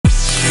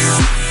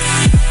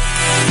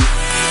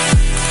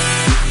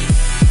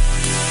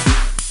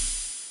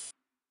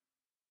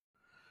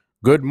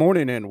Good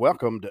morning and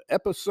welcome to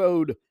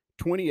episode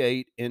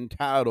 28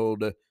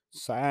 entitled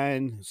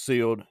Signed,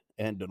 Sealed,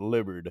 and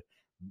Delivered.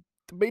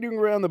 The Beating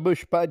Around the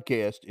Bush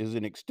podcast is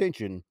an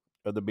extension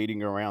of the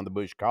Beating Around the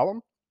Bush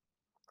column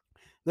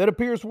that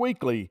appears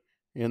weekly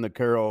in the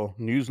Carroll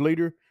News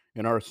Leader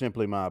and are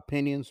simply my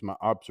opinions, my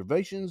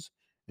observations,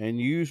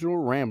 and usual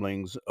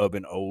ramblings of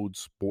an old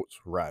sports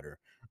writer.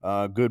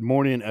 Good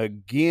morning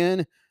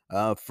again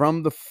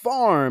from the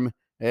farm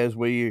as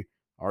we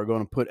are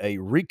going to put a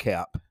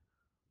recap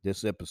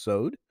this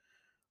episode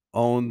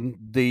on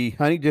the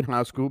Huntington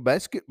High School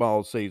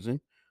basketball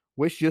season,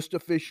 which just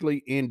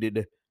officially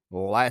ended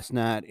last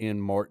night in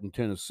Martin,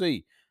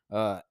 Tennessee.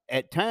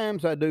 At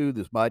times, I do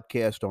this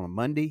podcast on a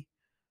Monday.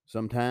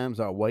 Sometimes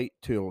I wait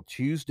till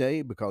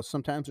Tuesday because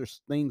sometimes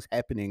there's things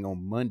happening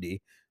on Monday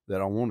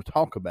that I want to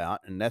talk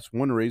about, and that's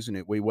one reason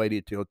that we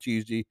waited till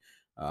Tuesday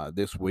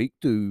this week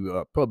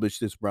to publish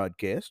this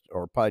broadcast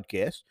or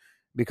podcast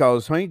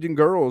because Huntington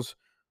girls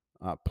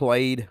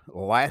played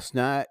last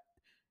night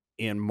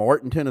in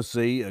Martin,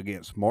 Tennessee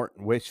against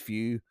Martin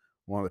Westview,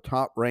 one of the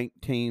top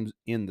ranked teams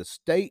in the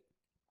state.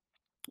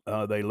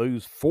 They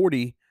lose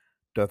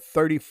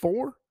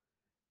 40-34,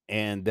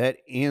 and that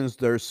ends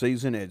their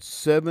season at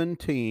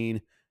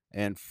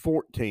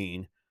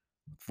 17-14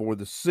 for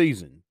the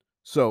season.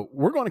 So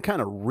we're going to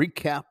kind of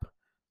recap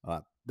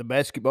the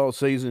basketball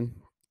season,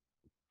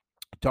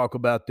 talk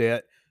about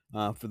that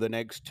for the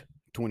next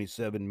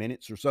 27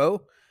 minutes or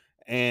so,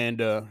 and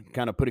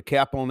kind of put a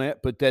cap on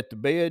that, put that to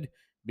bed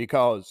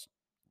because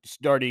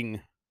starting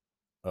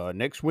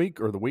next week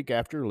or the week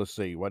after. Let's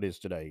see, what is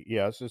today?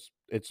 Yes,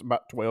 it's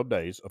about 12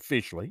 days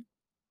officially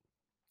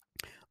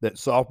that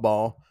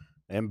softball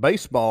and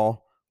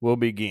baseball will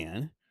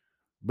begin.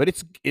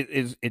 But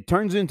it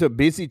turns into a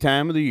busy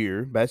time of the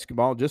year.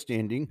 Basketball just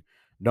ending.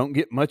 Don't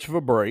get much of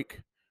a break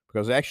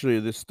because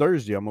actually this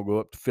Thursday I'm gonna go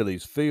up to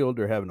Phillies Field.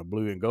 They're having a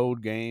blue and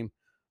gold game.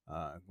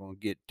 I'm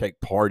gonna take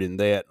part in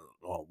that.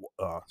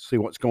 See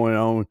what's going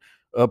on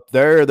up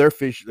there.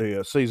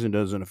 The season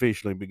doesn't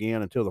officially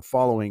begin until the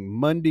following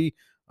Monday,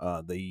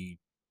 the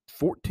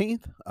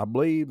 14th, I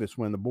believe. Is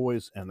when the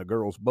boys and the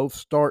girls both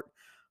start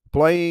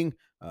playing.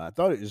 I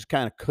thought it was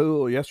kind of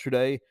cool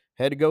yesterday.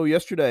 Had to go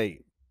yesterday.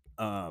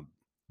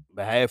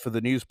 Behalf of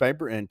the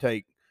newspaper and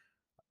take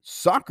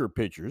soccer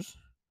pictures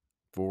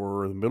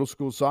for the middle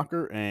school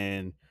soccer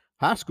and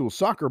high school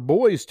soccer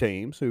boys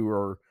teams who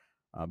are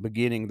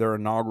beginning their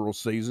inaugural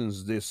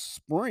seasons this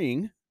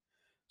spring.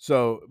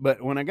 So,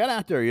 but when I got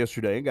out there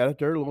yesterday, got out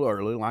there a little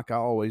early, like I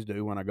always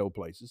do when I go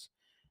places.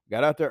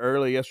 Got out there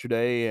early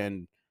yesterday,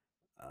 and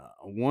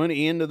one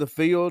end of the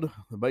field,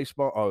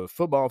 the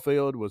football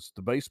field, was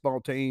the baseball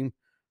team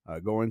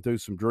going through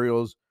some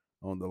drills.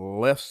 On the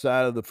left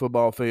side of the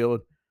football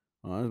field,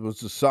 it was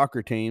the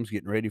soccer teams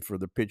getting ready for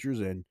the pitchers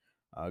and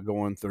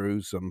going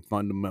through some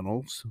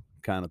fundamentals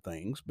kind of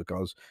things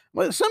because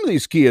some of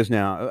these kids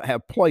now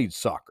have played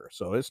soccer,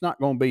 so it's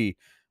not going to be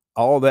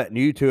all that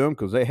new to them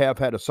because they have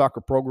had a soccer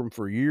program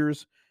for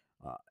years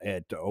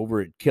at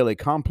over at Kelly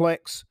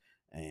Complex,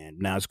 and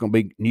now it's going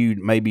to be new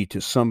maybe to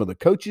some of the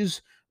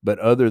coaches, but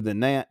other than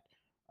that,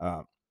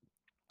 uh,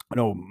 I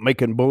know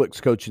Macon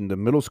Bullock's coaching the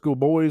middle school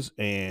boys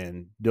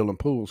and Dylan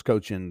Poole's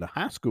coaching the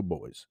high school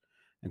boys.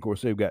 And of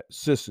course, they've got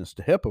assistants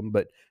to help them,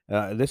 but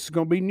this is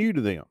going to be new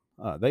to them.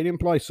 They didn't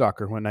play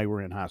soccer when they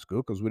were in high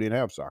school because we didn't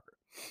have soccer,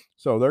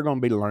 so they're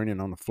going to be learning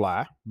on the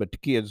fly. But the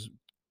kids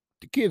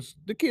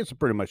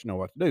pretty much know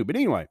what to do. But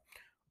anyway,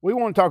 we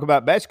want to talk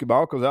about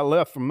basketball because I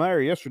left from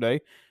there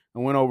yesterday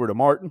and went over to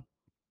Martin,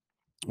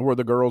 where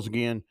the girls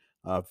again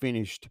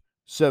finished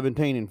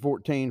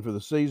 17-14 for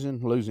the season,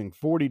 losing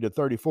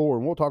 40-34,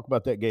 and we'll talk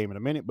about that game in a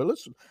minute. But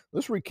let's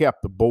recap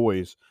the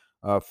boys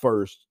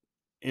first.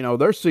 You know,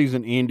 their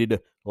season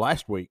ended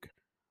last week.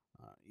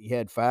 You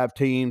had 5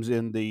 teams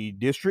in the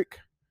district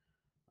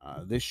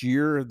this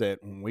year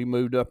that when we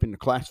moved up into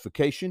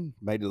classification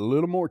made it a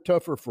little more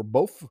tougher for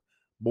both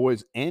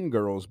boys and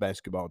girls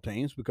basketball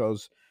teams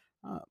because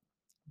uh,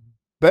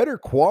 better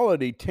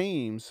quality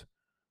teams,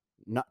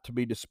 not to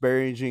be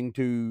disparaging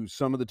to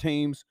some of the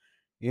teams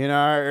in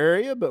our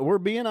area, but we're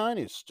being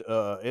honest.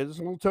 It's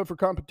a little tougher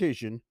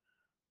competition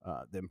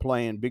than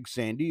playing Big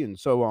Sandy and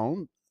so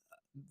on,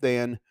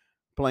 than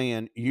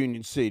playing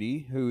Union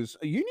City, who's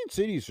Union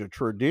Cities are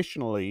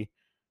traditionally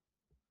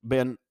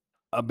been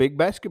a big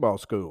basketball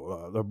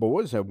school. The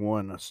boys have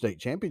won a state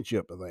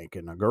championship, I think,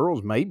 and the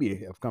girls maybe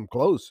have come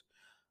close,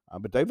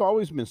 but they've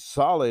always been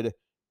solid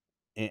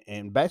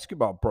in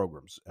basketball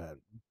programs.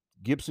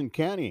 Gibson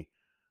County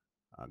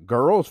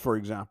girls, for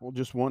example,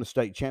 just won a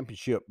state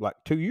championship like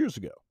 2 years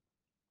ago.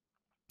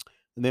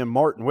 And then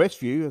Martin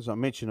Westview, as I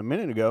mentioned a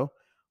minute ago,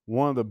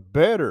 one of the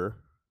better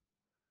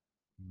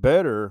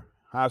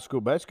high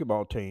school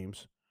basketball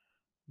teams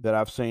that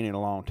I've seen in a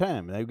long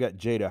time. And they've got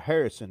Jada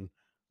Harrison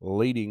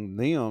leading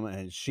them,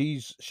 and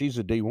she's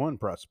a D1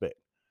 prospect.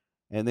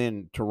 And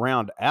then to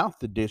round out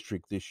the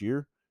district this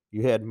year,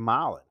 you had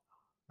Milan.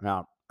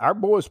 Now, our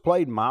boys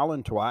played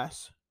Milan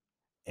twice,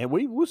 and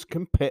we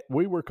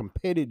were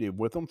competitive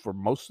with them for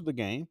most of the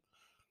game.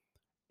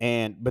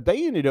 but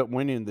they ended up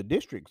winning the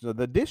district. So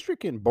the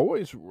district in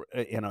boys,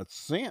 in a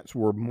sense,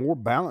 were more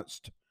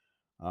balanced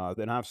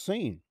than I've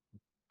seen.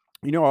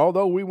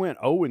 Although we went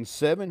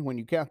 0-7 when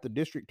you count the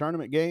district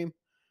tournament game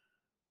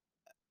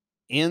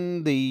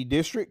in the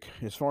district,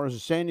 as far as the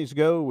standings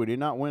go, we did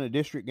not win a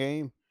district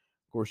game.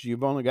 Of course,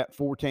 you've only got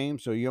 4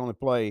 teams, so you only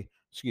play.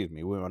 Excuse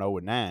me, we went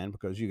 0-9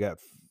 because you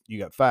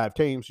got 5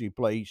 teams, so you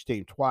play each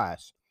team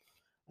twice.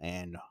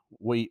 And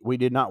we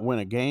did not win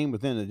a game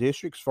within the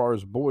district as far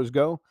as boys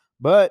go,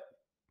 but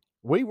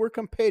we were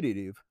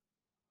competitive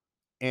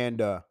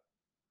and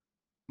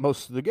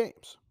most of the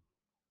games,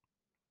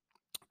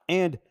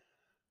 and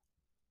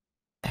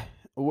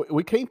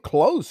we came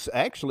close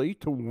actually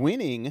to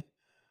winning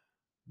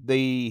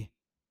the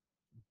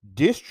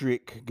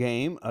district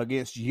game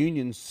against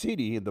Union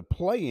City in the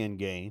play-in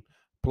game.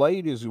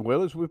 Played as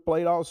well as we've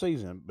played all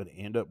season, but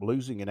end up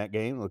losing in that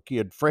game. The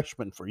kid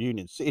freshman for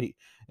Union City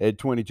had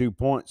 22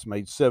 points,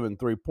 made 7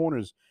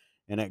 3-pointers,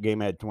 and that game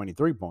had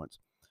 23 points.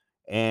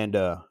 And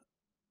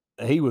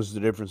he was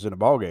the difference in the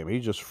ball game.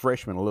 He's just a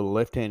freshman, a little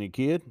left-handed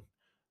kid.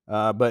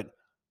 But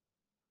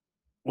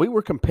we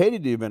were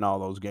competitive in all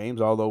those games,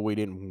 although we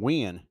didn't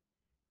win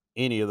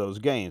any of those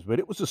games. But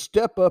it was a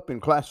step up in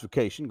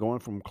classification, going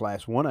from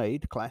Class 1A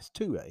to Class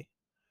 2A.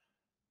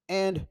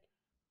 And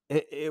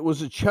it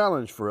was a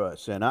challenge for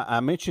us. And I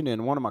mentioned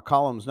in one of my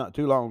columns not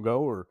too long ago,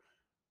 or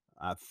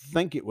I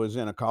think it was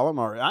in a column,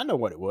 or I know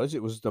what it was.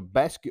 It was the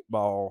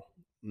basketball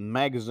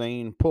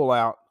magazine pull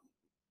out,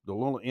 the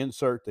little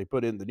insert they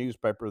put in the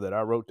newspaper that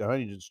I wrote the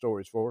Huntington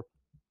stories for.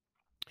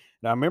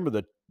 Now, I remember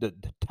the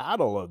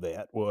title of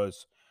that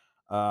was,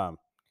 um,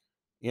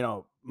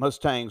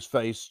 Mustangs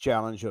face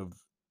challenge of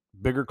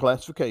bigger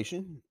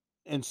classification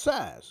and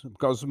size,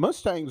 because the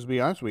Mustangs, to be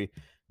honest with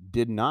you,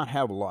 did not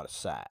have a lot of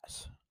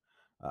size.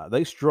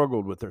 They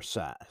struggled with their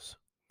size.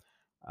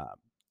 Uh,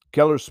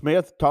 Keller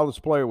Smith,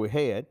 tallest player we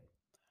had.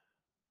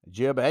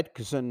 Jeb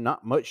Atkinson,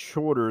 not much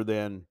shorter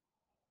than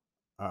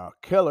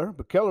Keller,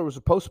 but Keller was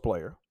a post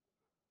player.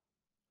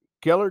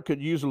 Keller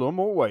could use a little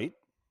more weight,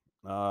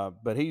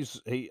 but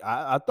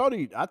I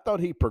thought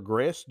he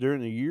progressed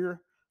during the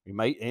year. He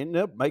may end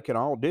up making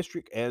all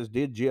district, as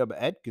did Jeb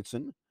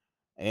Atkinson,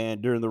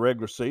 and during the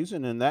regular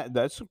season, and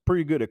that's a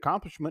pretty good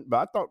accomplishment. But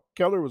I thought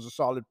Keller was a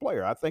solid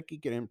player. I think he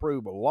can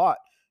improve a lot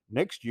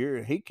next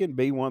year. He can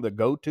be one of the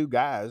go-to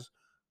guys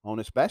on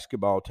this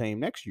basketball team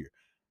next year.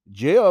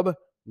 Jeb,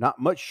 not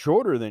much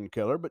shorter than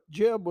Keller, but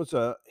Jeb was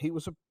a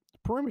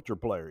perimeter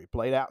player. He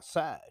played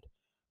outside.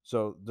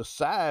 So the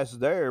size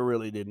there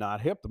really did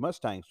not help the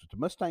Mustangs, but the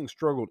Mustangs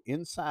struggled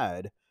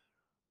inside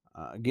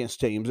against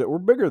teams that were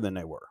bigger than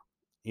they were.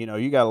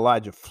 You got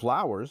Elijah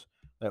Flowers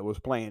that was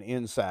playing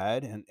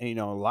inside, and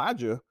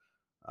Elijah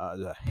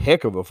is a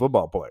heck of a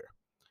football player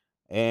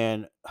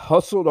and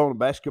hustled on the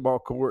basketball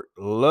court,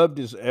 loved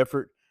his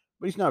effort,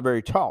 but he's not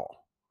very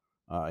tall.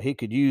 He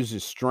could use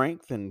his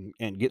strength and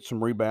get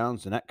some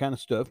rebounds and that kind of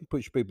stuff and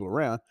push people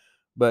around,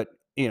 but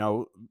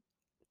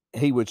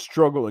he would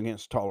struggle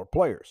against taller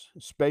players,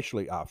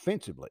 especially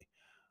offensively.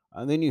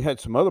 And then you had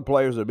some other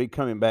players that'll be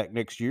coming back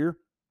next year.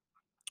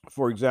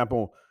 For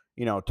example,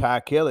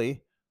 Ty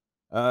Kelly,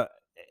 uh,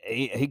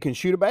 he can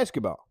shoot a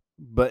basketball,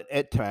 but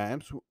at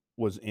times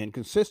was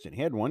inconsistent.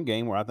 He had one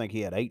game where I think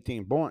he had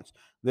 18 points.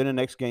 Then the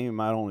next game he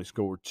might only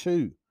score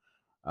 2.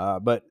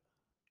 But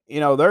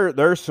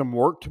there's some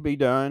work to be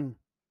done.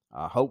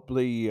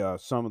 Hopefully,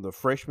 some of the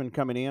freshmen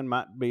coming in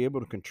might be able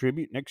to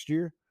contribute next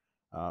year.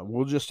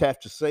 We'll just have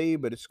to see,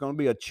 but it's going to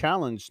be a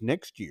challenge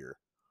next year,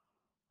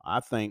 I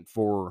think,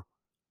 for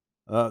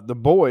the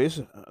boys.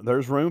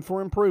 There's room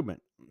for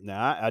improvement.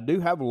 Now, I do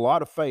have a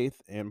lot of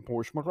faith in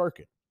Porsche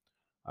McClurkin.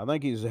 I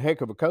think he's a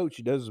heck of a coach.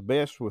 He does his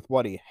best with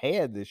what he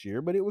had this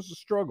year, but it was a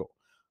struggle.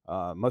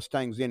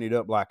 Mustangs ended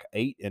up like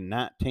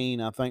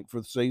 8-19, I think, for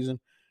the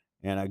season,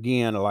 and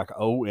again like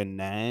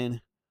 0-9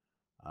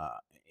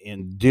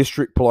 in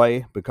district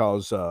play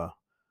because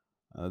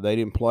they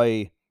didn't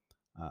play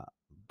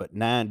but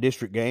 9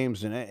 district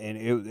games, and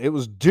it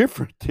was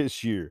different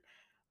this year.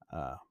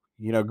 Uh,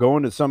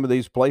 going to some of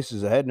these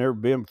places I had never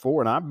been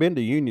before, and I've been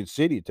to Union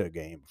City to a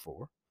game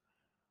before.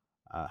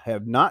 I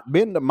have not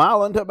been to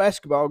Milan to a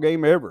basketball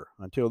game ever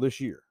until this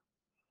year.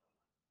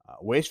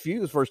 Westview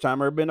is the first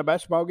time I've ever been to a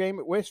basketball game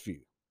at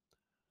Westview.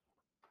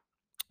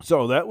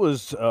 So that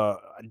was, I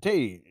tell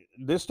you,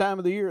 this time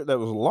of the year, that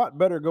was a lot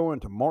better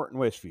going to Martin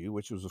Westview,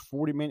 which was a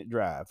 40-minute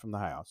drive from the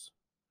house,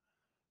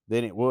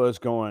 than it was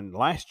going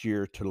last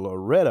year to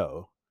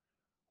Loretto,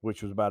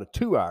 which was about a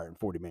 2-hour and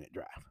 40-minute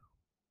drive.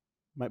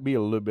 Might be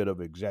a little bit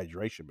of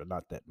exaggeration, but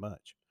not that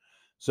much.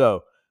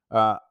 So,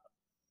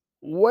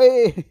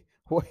 way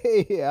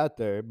way out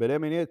there. But I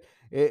mean,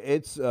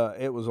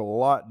 it was a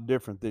lot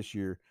different this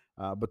year.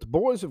 But the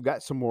boys have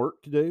got some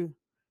work to do.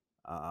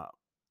 Uh,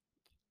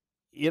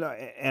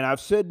 and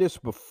I've said this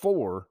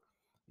before.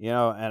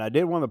 And I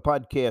did one of the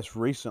podcasts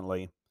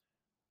recently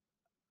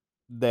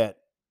that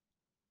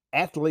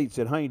athletes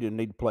at Huntington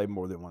need to play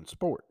more than one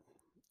sport,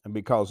 and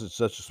because it's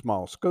such a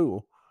small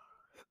school.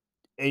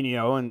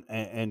 And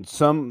and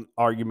some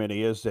argument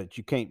is that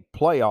you can't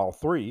play all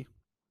 3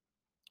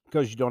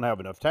 because you don't have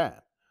enough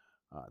time.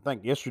 I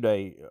think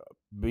yesterday,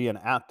 being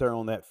out there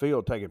on that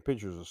field taking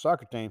pictures of the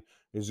soccer team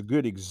is a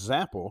good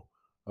example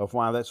of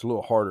why that's a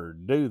little harder to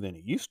do than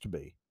it used to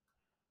be.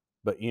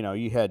 But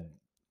you had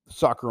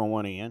soccer on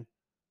one end,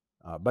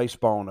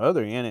 baseball on the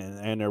other end,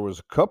 and there was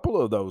a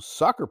couple of those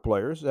soccer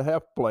players that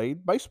have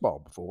played baseball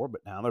before,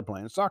 but now they're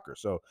playing soccer.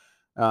 So,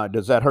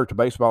 does that hurt the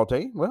baseball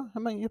team? Well, I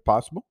mean, it's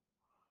possible.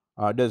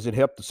 Does it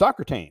help the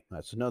soccer team?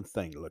 That's another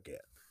thing to look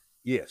at.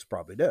 Yes,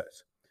 probably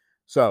does.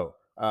 So,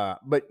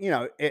 but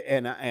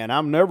and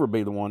I'll never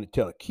be the one to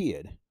tell a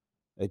kid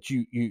that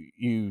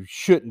you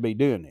shouldn't be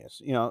doing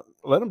this.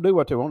 Let them do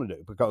what they want to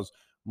do, because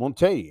I'm going to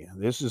tell you,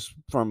 this is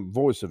from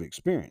voice of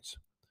experience,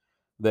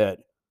 that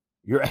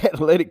your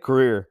athletic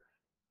career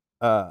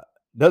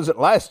doesn't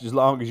last as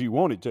long as you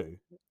want it to.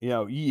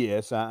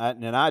 Yes,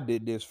 and I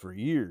did this for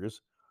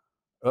years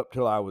up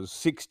till I was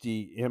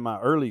 60, in my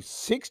early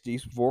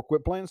 60s, before I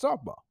quit playing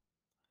softball.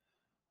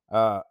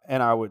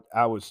 And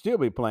I would still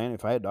be playing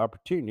if I had the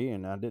opportunity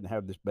and I didn't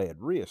have this bad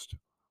wrist.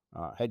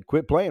 Had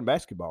quit playing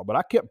basketball, but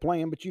I kept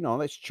playing. But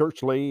that's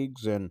church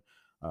leagues and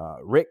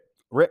rec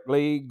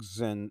leagues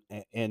and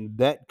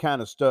that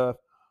kind of stuff.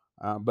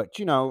 But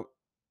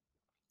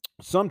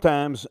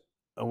sometimes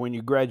when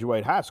you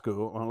graduate high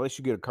school, unless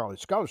you get a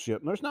college scholarship,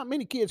 and there's not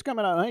many kids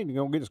coming out of Hayden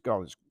going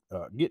to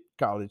get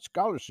college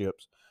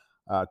scholarships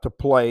to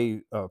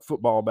play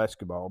football,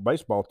 basketball,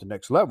 baseball at the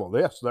next level.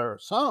 Yes, there are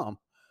some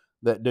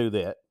that do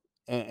that,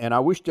 and I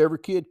wished every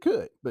kid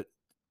could. But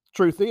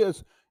truth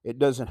is, it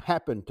doesn't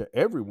happen to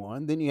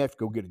everyone. Then you have to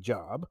go get a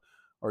job,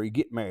 or you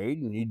get married,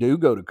 and you do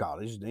go to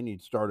college. Then you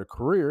start a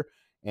career,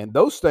 and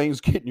those things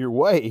get in your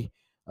way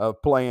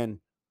of playing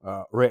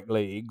rec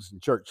leagues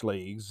and church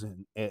leagues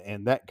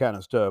and that kind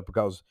of stuff.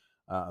 Because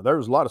there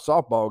was a lot of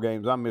softball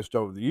games I missed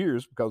over the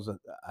years because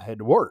I had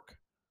to work.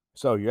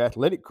 So your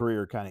athletic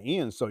career kind of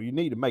ends. So you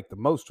need to make the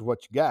most of what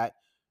you got.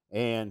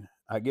 And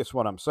I guess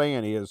what I'm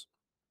saying is,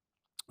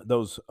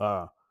 those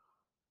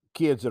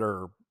kids that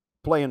are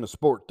playing the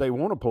sport they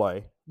want to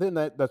play, then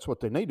that's what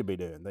they need to be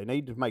doing. They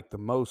need to make the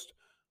most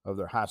of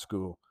their high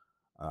school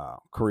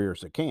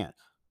careers they can.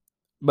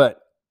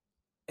 But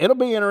it'll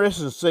be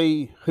interesting to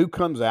see who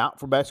comes out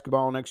for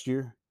basketball next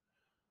year.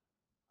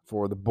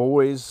 For the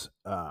boys,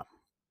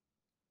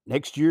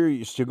 next year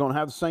you're still going to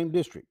have the same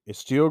district. It's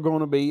still going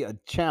to be a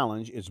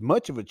challenge, as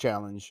much of a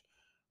challenge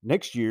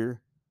next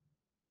year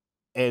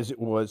as it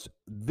was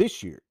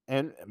this year,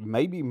 and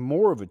maybe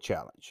more of a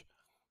challenge.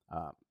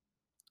 Uh,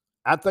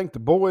 I think the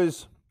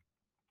boys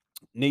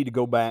need to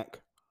go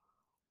back,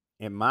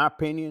 in my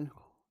opinion,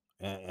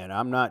 and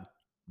I'm not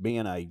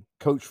being a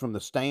coach from the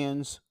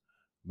stands,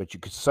 but you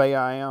could say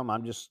I am.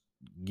 I'm just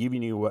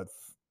giving you what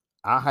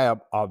I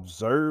have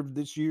observed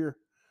this year.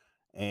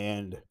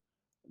 And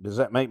does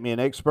that make me an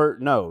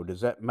expert? No.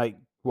 Does that make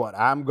what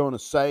I'm going to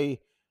say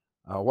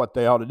what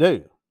they ought to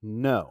do?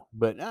 No.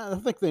 But I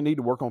think they need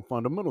to work on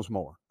fundamentals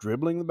more.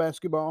 Dribbling the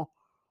basketball,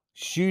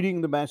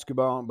 shooting the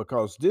basketball,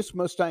 because this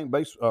Mustang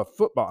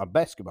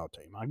basketball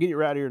team, I'll get it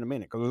right here in a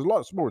minute because there's a lot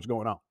of sports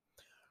going on.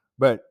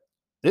 But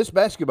this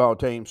basketball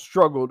team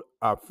struggled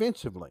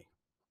offensively.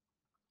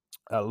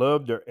 I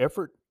loved their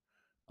effort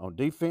on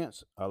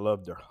defense. I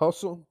loved their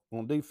hustle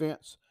on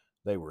defense.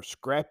 They were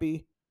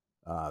scrappy.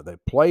 They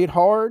played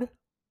hard,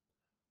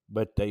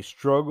 but they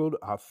struggled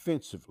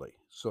offensively.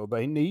 So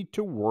they need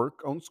to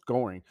work on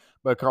scoring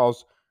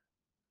because,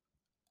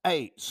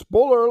 hey,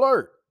 spoiler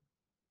alert,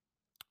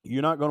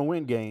 you're not going to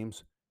win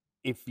games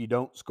if you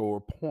don't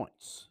score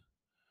points.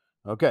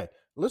 Okay,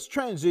 let's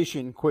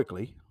transition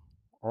quickly,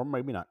 or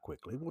maybe not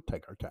quickly. We'll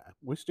take our time.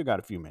 We still got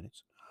a few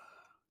minutes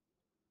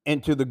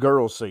into the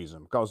girls'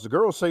 season, because the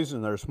girls'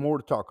 season, there's more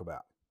to talk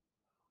about,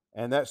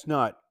 and that's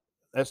not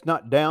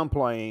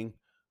downplaying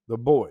the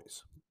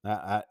boys,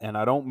 and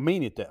I don't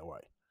mean it that way.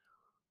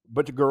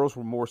 But the girls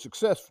were more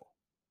successful.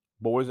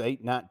 Boys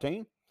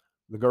 8-19,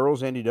 the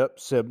girls ended up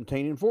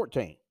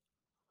 17-14.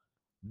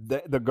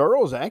 The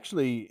girls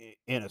actually,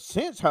 in a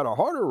sense, had a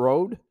harder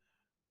road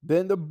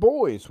than the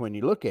boys when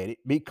you look at it,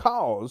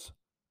 because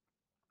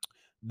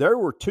there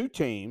were 2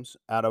 teams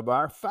out of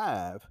our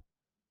 5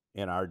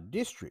 in our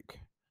district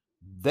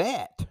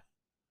that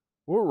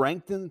were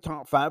ranked in the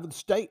top 5 of the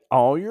state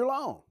all year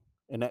long,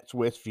 and that's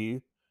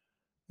Westview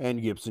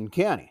and Gibson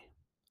County.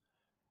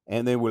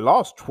 And then we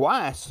lost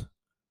twice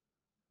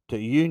to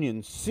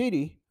Union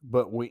City,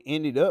 but we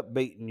ended up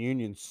beating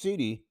Union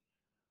City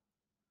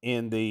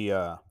in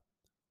the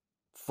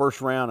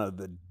first round of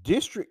the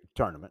district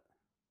tournament,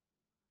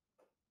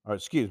 or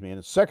excuse me, in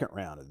the second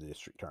round of the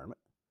district tournament,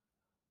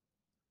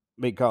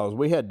 because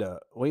we had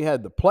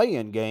the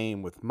play-in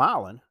game with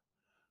Milan.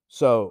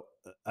 So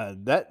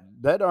that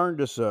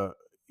earned us a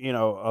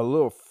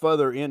little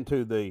further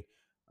into the.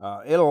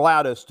 It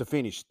allowed us to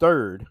finish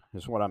third,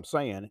 is what I'm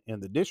saying, in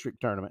the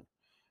district tournament,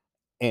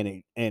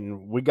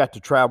 and we got to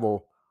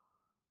travel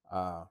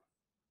to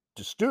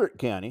Stewart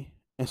County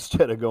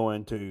instead of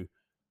going to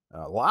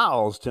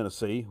Lyles,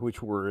 Tennessee,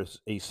 which was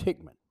East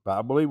Hickman. But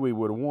I believe we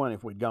would have won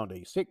if we'd gone to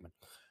East Hickman.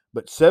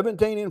 But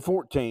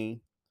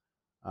 17-14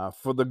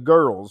 for the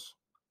girls.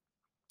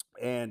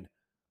 And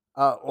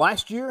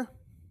last year,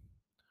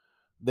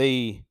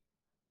 excuse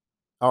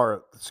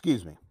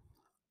me,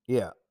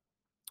 yeah,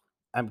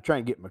 I'm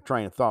trying to get my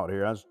train of thought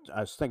here. I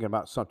was thinking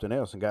about something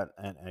else and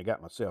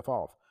got myself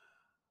off.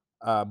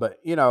 But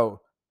the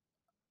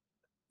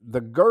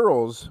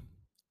girls,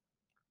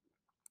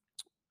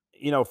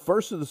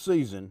 first of the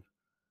season.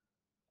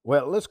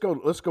 Well, let's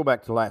go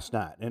back to last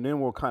night, and then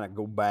we'll kind of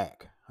go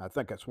back. I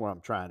think that's what I'm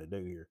trying to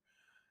do here.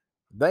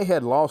 They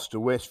had lost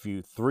to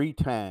Westview 3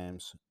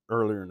 times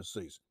earlier in the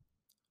season,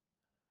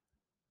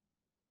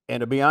 and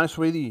to be honest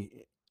with you,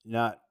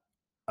 not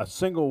a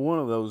single one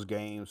of those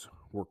games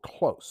were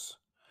close.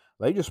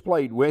 They just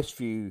played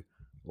Westview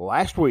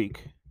last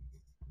week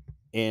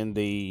in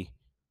the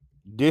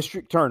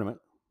district tournament.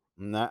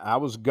 And I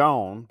was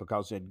gone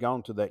because they'd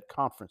gone to that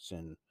conference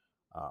in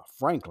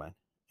Franklin,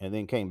 and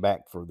then came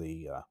back for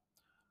the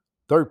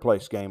third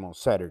place game on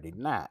Saturday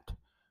night.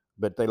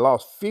 But they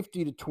lost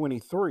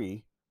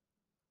 50-23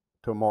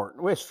 to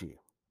Martin Westview.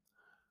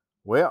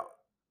 Well,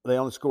 they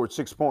only scored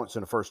 6 points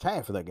in the first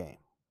half of that game.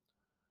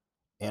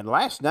 And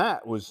last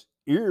night was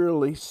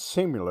eerily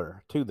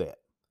similar to that.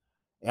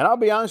 And I'll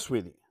be honest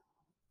with you,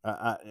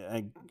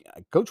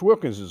 Coach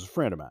Wilkins is a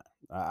friend of mine.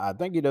 I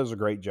think he does a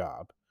great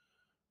job.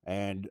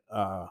 And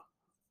I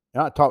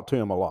talk to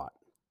him a lot.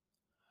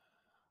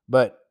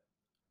 But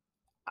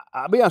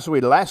I'll be honest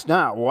with you, last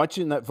night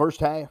watching that first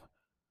half,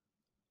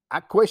 I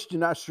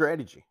questioned our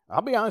strategy.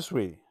 I'll be honest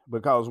with you,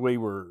 because we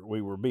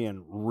were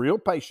being real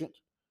patient,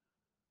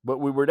 but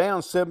we were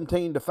down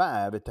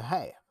 17-5 at the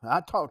half.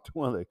 I talked to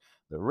one of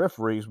the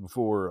referees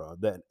before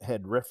that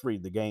had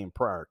refereed the game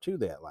prior to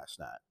that last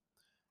night.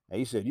 And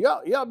he said,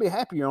 y'all be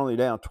happy you're only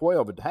down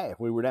 12 at the half.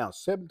 We were down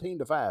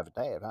 17-5 at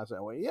the half. I said,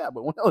 well, yeah,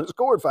 but we only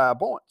scored 5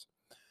 points.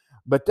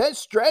 But that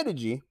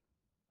strategy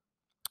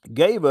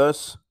gave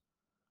us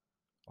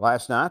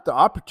last night the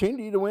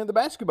opportunity to win the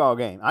basketball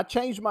game. I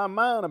changed my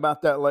mind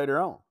about that later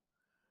on,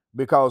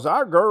 because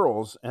our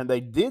girls, and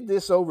they did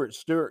this over at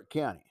Stewart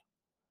County,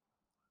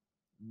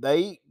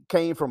 they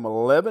came from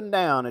 11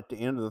 down at the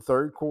end of the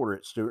third quarter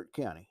at Stewart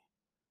County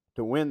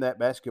to win that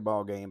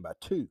basketball game by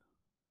 2.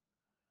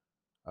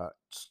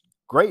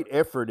 Great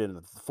effort in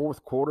the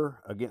fourth quarter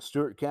against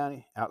Stewart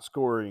County,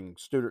 outscoring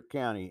Stewart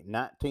County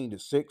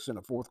 19-6 in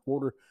the fourth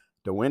quarter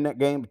to win that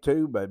game by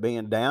 2 by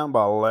being down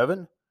by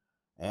 11.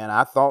 And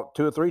I thought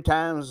 2 or 3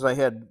 times they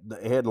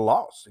had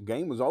lost. The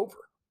game was over.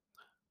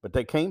 But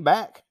they came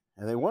back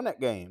and they won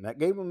that game. That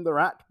gave them the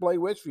right to play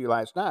Westview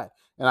last night.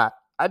 And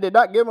I did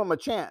not give them a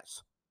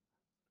chance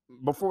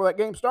before that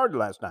game started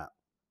last night.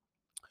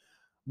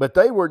 But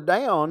they were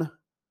down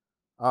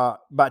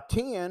by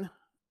 10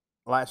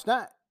 last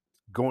night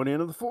going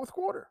into the fourth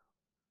quarter.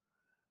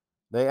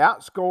 They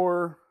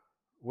outscore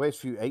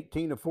Westview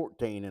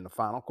 18-14 in the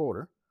final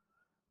quarter.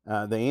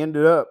 They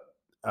ended up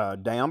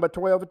down by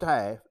 12 at the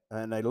half,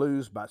 and they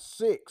lose by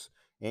 6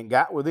 and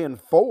got within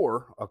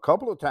 4 a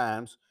couple of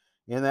times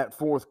in that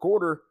fourth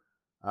quarter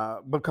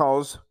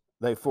because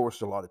they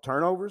forced a lot of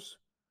turnovers.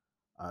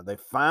 They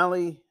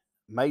finally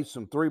made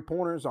some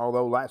 3-pointers,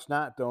 although last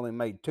night they only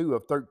made 2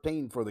 of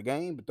 13 for the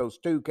game, but those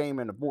 2 came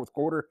in the fourth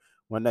quarter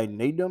when they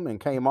needed them and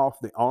came off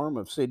the arm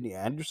of Sydney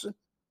Anderson.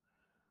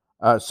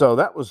 So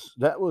that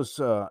was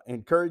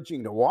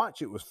encouraging to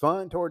watch. It was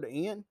fun toward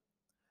the end.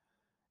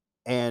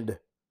 And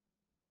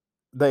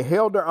they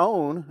held their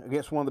own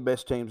against one of the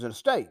best teams in the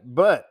state.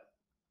 But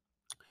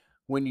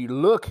when you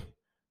look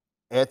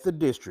at the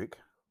district,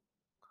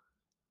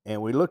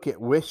 and we look at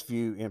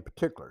Westview in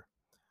particular,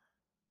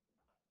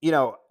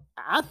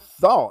 I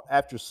thought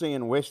after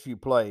seeing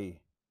Westview play,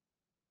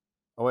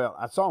 well,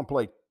 I saw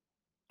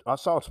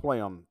us play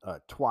them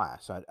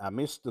twice. I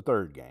missed the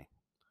third game,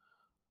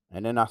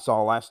 and then I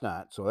saw last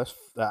night. So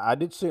I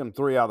did see them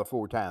 3 out of the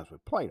 4 times we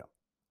played them,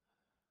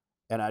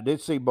 and I did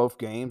see both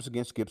games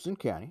against Gibson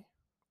County.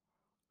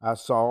 I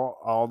saw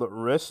all the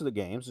rest of the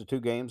games, the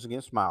 2 games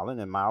against Milan,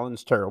 and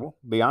Milan's terrible.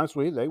 To be honest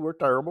with you, they were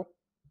terrible.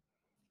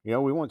 We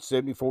won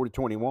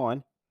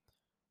 74-21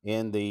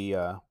 in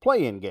the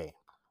play-in game.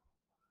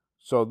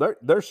 So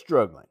they're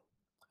struggling.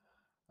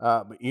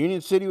 But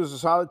Union City was a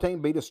solid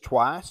team, beat us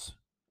twice.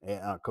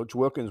 And, Coach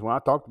Wilkins, when I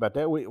talked about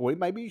that, we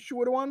maybe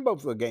should have won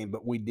both of the games,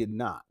 but we did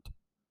not.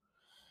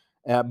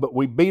 But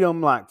we beat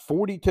them like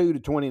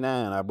 42-29,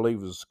 I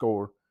believe was the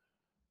score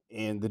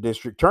in the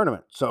district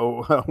tournament.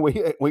 So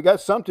we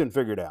got something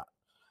figured out.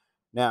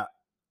 Now,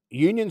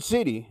 Union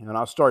City, and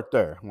I'll start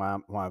there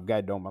while I've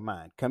got it on my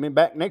mind. Coming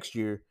back next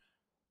year,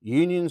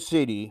 Union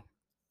City,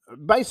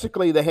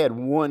 basically they had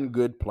one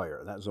good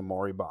player. That was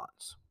Amari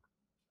Bonds.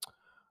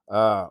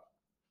 But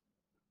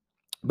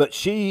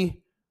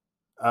she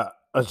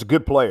is a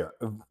good player.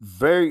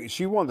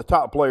 She one of the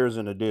top players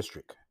in the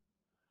district.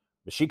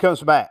 But she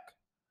comes back.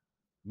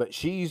 But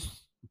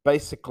she's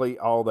basically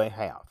all they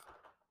have.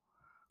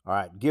 All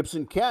right,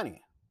 Gibson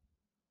County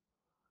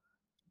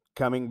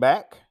coming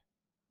back.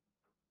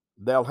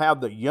 They'll have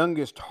the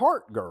youngest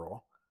Hart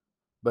girl,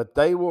 but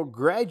they will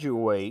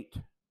graduate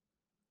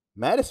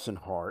Madison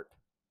Hart,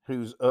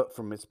 who's up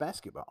from Miss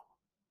Basketball.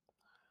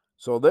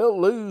 So they'll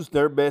lose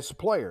their best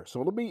player.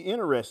 So it'll be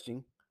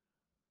interesting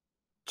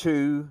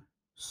to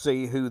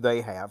see who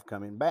they have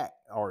coming back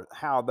or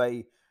how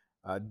they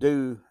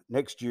do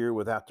next year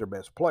without their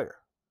best player.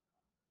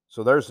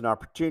 So there's an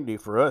opportunity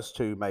for us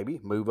to maybe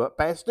move up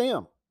past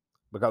them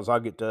because I'll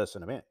get to us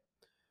in a minute.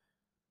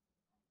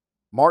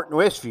 Martin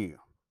Westview,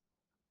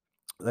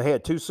 they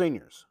had two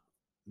seniors.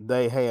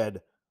 They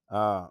had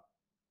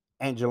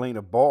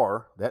Angelina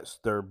Barr. That's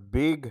their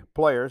big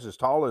players, as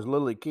tall as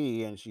Lily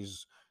Key, and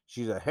she's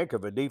a heck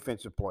of a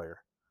defensive player.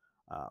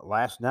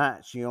 Last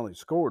night, she only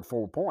scored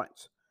 4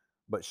 points,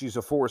 but she's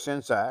a force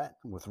inside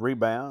with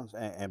rebounds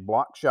and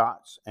block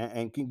shots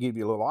and can give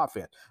you a little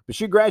offense. But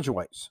she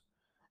graduates.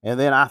 And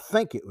then I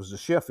think it was the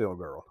Sheffield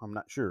girl, I'm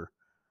not sure,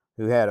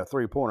 who had a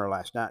 3-pointer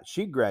last night.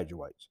 She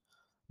graduates.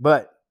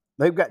 But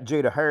they've got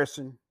Jada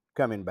Harrison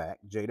coming back.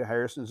 Jada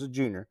Harrison's a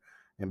junior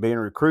and being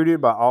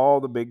recruited by all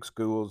the big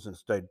schools in the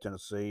state of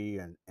Tennessee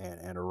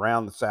and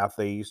around the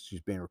Southeast. She's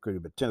being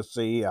recruited by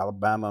Tennessee,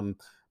 Alabama,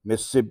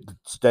 Mississippi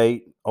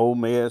State, Ole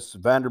Miss,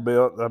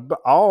 Vanderbilt.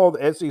 All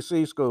the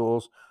SEC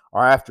schools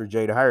are after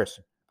Jada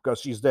Harrison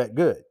because she's that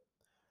good.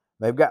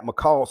 They've got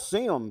McCall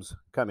Sims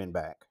coming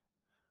back.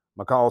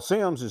 McCall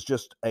Sims is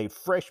just a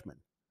freshman.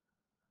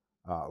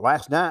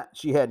 Last night,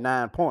 she had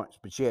 9 points,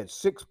 but she had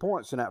 6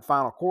 points in that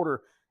final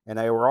quarter, and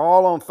they were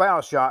all on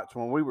foul shots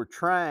when we were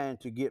trying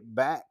to get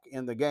back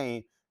in the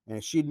game. And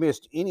if she'd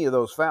missed any of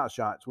those foul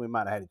shots, we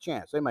might have had a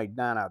chance. They made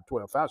 9 out of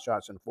 12 foul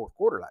shots in the fourth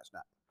quarter last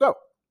night. So,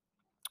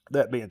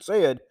 that being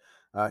said,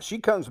 she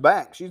comes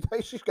back. She's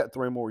got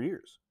 3 more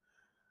years.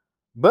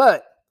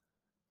 But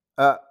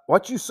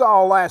what you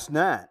saw last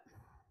night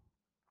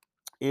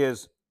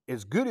is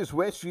as good as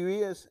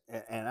Westview is,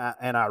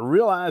 and I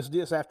realized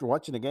this after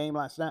watching the game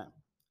last night.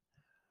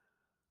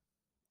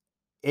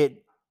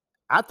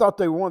 I thought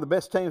they were one of the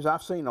best teams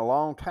I've seen in a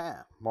long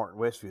time. Martin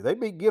Westview. They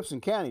beat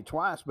Gibson County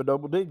twice by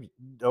double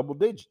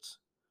digits,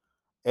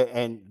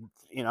 and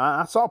you know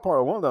I saw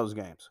part of one of those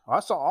games. I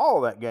saw all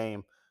of that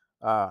game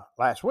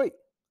last week,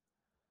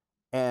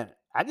 and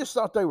I just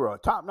thought they were a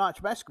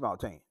top-notch basketball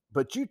team.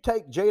 But you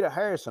take Jada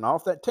Harrison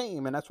off that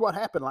team, and that's what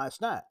happened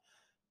last night.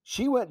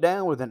 She went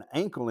down with an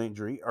ankle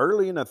injury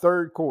early in the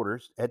third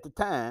quarters. At the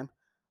time,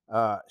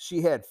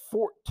 she had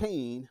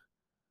 14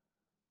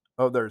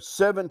 of their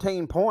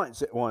 17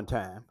 points at one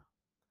time,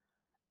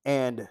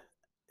 and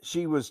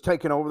she was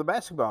taking over the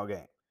basketball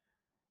game.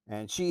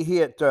 And she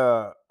hit,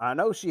 I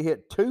know she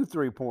hit 2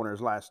 3-pointers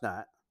last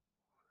night,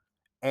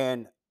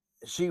 and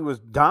she was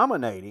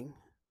dominating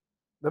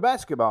the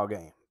basketball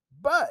game.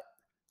 But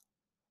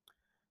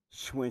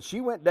when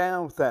she went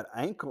down with that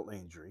ankle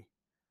injury,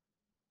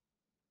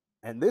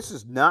 and this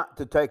is not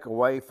to take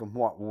away from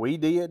what we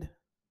did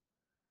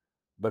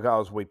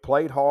because we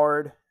played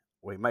hard,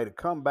 we made a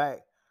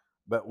comeback,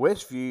 but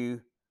Westview,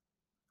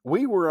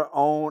 we were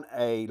on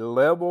a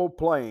level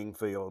playing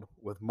field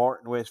with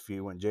Martin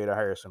Westview when Jada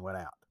Harrison went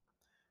out.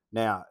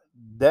 Now,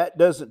 that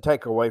doesn't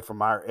take away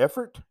from our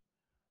effort.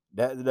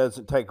 That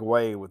doesn't take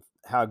away with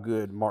how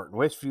good Martin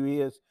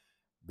Westview is.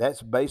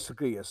 That's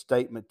basically a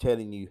statement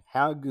telling you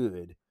how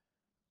good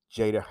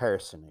Jada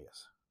Harrison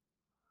is.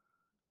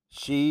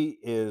 She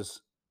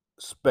is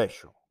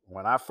special.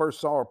 When I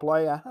first saw her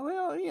play,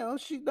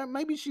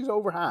 maybe she's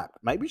overhyped.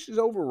 Maybe she's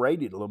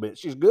overrated a little bit.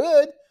 She's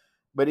good,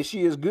 but is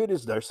she as good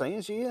as they're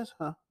saying she is?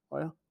 Huh?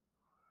 Well,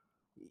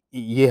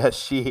 yes,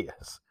 she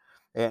is.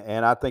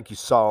 And I think you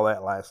saw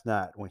that last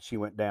night when she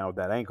went down with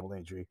that ankle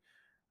injury.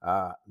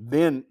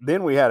 Then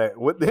we had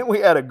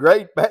a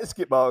great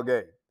basketball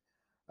game.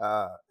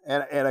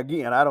 And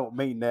again, I don't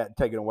mean that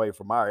taken away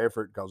from our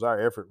effort because our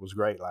effort was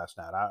great last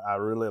night. I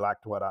really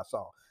liked what I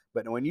saw.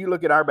 But when you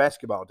look at our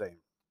basketball team,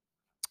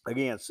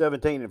 again,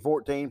 17 and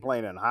 14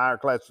 playing in higher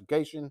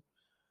classification.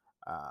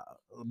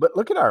 But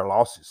look at our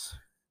losses.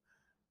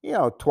 You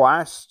know,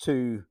 twice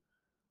to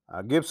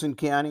Gibson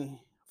County,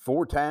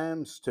 4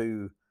 times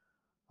to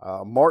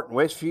Martin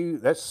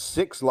Westview. That's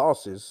 6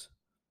 losses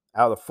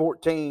out of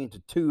 14 to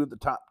 2 of the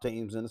top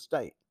teams in the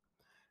state.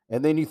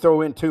 And then you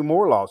throw in 2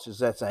 more losses.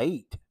 That's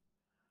 8.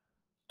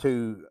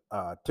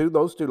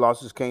 Those 2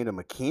 losses came to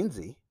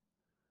McKenzie,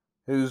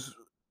 who's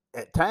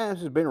at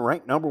times has been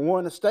ranked number 1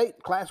 in the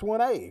state, Class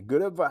 1A.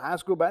 Good of a high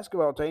school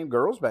basketball team,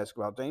 girls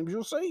basketball teams,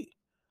 you'll see.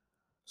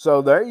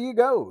 So there you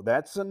go.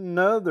 That's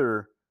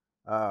another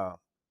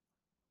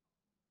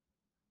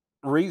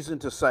reason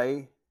to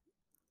say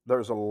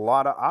there's a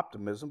lot of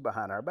optimism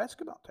behind our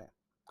basketball team.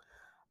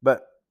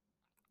 But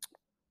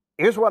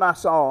here's what I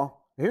saw.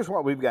 Here's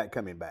what we've got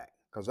coming back,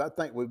 because I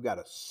think we've got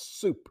a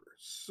super,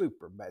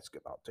 super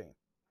basketball team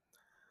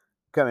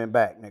coming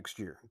back next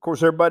year. Of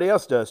course, everybody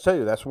else does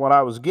too. That's what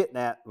I was getting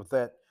at with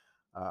that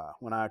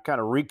when I kind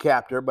of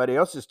recapped everybody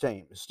else's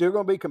team. It's still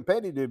going to be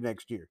competitive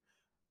next year,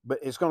 but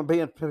it's going to be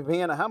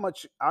depending on how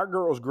much our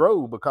girls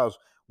grow, because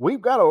we've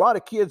got a lot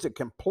of kids that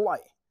can play,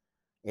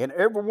 and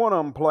every one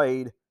of them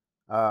played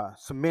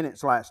some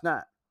minutes last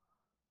night.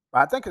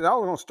 I think it's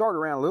all going to start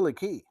around Lily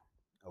Key.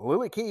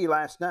 Lily Key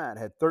last night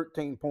had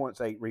 13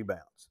 points, 8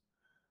 rebounds.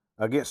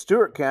 Against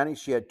Stewart County,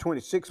 she had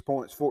 26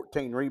 points,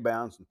 14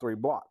 rebounds, and 3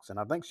 blocks. And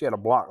I think she had a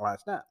block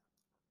last night.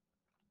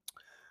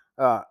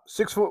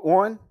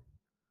 6'1",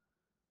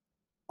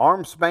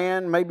 arm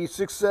span maybe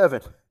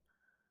 6'7",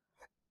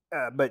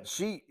 but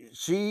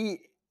she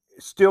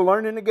still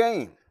learning the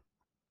game.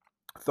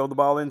 Throw the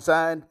ball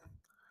inside.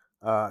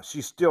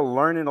 She's still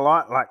learning a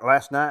lot. Like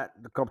last night,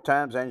 a couple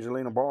times,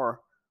 Angelina Barr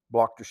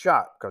blocked her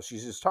shot because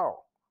she's as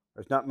tall.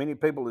 There's not many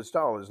people as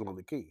tall as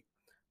Lily Key,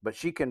 but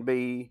she can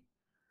be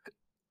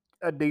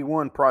a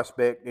D1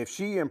 prospect if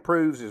she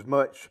improves as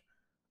much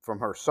from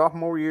her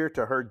sophomore year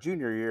to her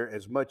junior year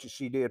as much as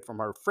she did from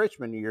her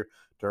freshman year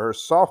to her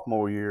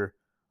sophomore year.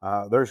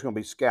 There's going to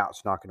be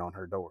scouts knocking on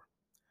her door.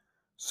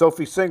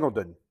 Sophie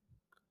Singleton,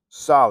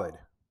 solid.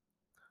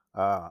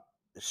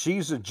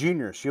 She's a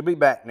junior. She'll be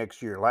back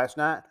next year. Last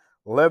night,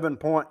 11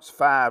 points,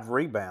 5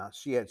 rebounds.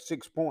 She had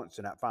 6 points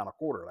in that final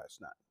quarter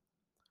last night.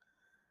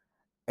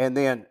 And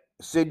then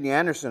Sydney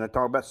Anderson, I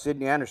talked about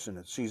Sydney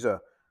Anderson. She's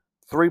a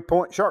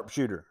 3-point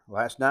sharpshooter.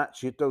 Last night,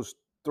 she hit those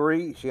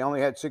 3. She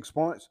only had 6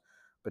 points,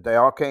 but they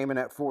all came in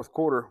that fourth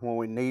quarter when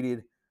we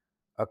needed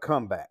a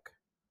comeback.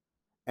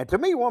 And to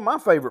me, one of my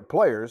favorite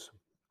players,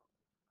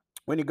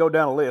 when you go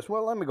down the list,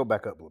 well, let me go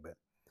back up a little bit.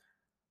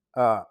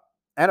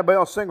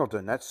 Annabelle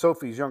Singleton, that's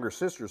Sophie's younger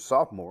sister's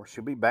sophomore.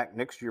 She'll be back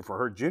next year for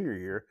her junior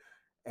year.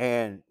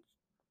 And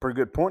pretty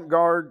good point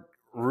guard,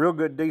 real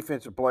good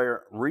defensive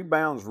player,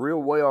 rebounds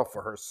real well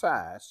for her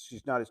size.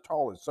 She's not as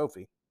tall as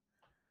Sophie.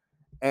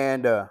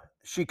 And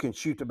she can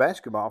shoot the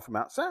basketball from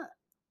outside.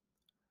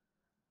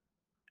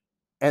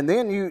 And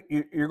then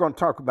you're going to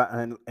talk about,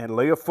 and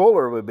Leah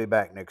Fuller will be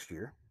back next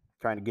year,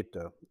 trying to get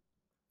the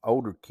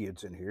older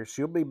kids in here.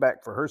 She'll be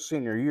back for her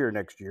senior year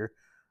next year.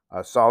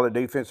 A solid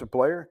defensive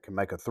player, can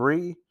make a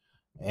 3,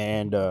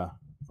 and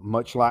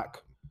much like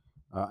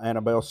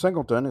Annabelle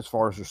Singleton as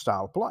far as her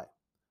style of play.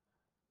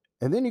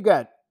 And then you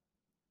got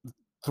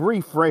 3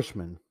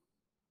 freshmen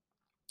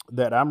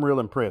that I'm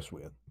real impressed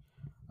with.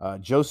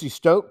 Josie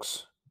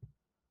Stokes,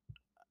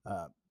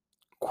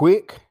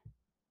 quick,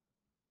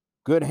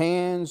 good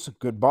hands,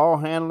 good ball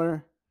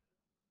handler,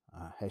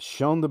 has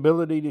shown the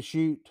ability to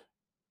shoot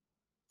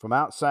from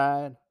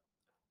outside.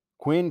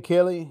 Quinn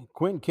Kelly,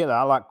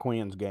 I like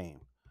Quinn's game.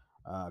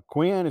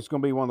 Quinn is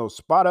going to be one of those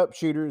spot-up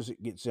shooters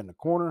that gets in the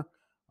corner,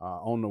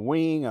 on the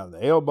wing, on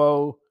the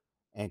elbow,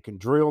 and can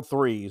drill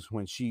threes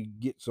when she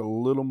gets a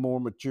little more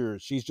mature.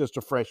 She's just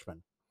a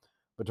freshman.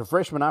 But the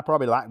freshman I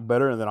probably like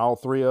better than all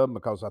 3 of them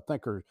because I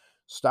think her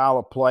style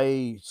of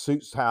play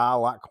suits how I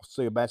like to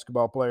see a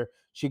basketball player.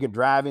 She can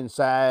drive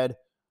inside,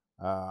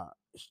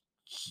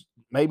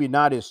 maybe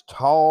not as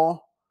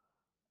tall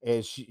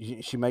as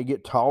she may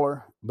get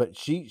taller, but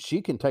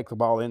she can take the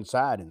ball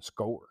inside and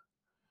score.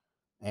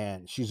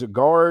 And she's a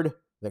guard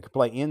that can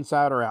play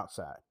inside or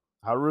outside.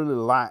 I really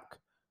like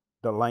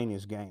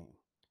Delaney's game.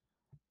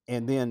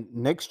 And then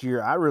next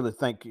year, I really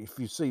think if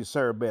you see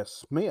Sarah Beth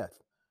Smith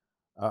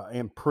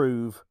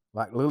improve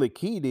like Lily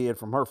Key did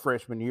from her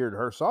freshman year to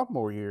her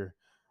sophomore year,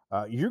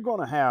 you're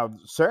going to have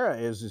Sarah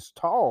as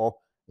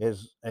tall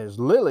as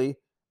Lily,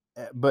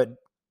 but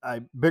a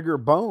bigger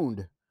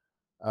boned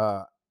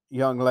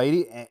young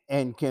lady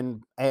and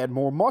can add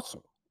more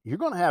muscle. You're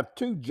going to have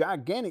 2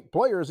 gigantic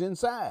players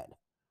inside.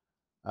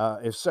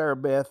 If Sarah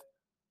Beth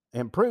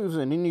improves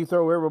and then you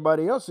throw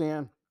everybody else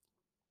in,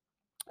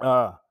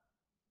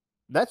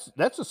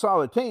 that's a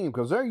solid team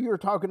because there you're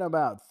talking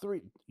about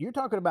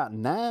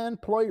 9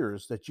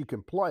 players that you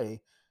can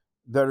play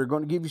that are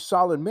going to give you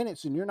solid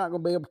minutes, and you're not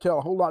going to be able to tell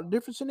a whole lot of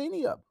difference in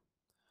any of them.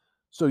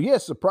 So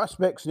yes, the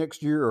prospects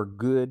next year are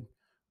good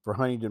for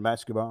Huntington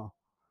basketball.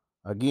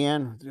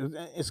 Again,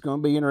 it's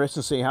going to be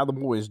interesting to see how the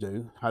boys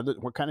do,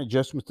 what kind of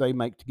adjustments they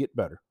make to get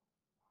better.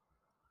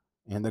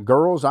 And the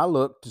girls, I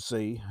look to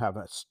see have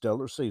a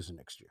stellar season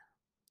next year.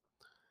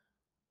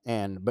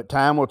 But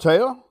time will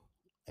tell,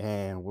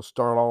 and we'll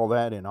start all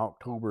that in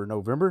October,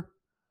 November.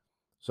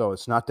 So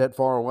it's not that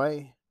far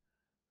away.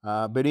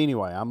 But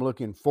anyway, I'm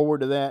looking forward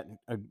to that.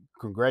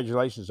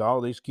 Congratulations to all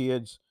these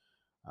kids.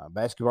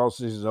 Basketball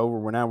season is over.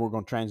 We're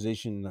going to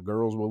transition. The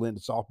girls will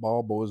into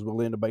softball, boys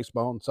will into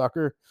baseball and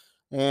soccer,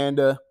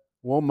 and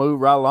we'll move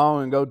right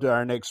along and go to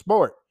our next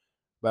sport.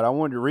 But I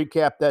wanted to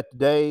recap that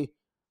today.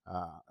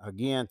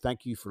 Again,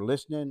 thank you for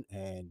listening,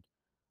 and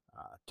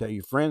tell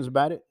your friends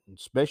about it,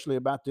 especially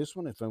about this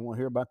one if they want to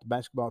hear about the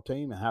basketball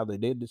team and how they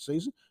did this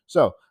season.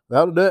 So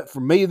that'll do it for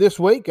me this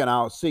week, and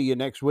I'll see you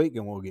next week,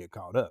 and we'll get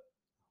caught up.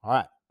 All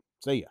right.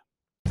 See ya.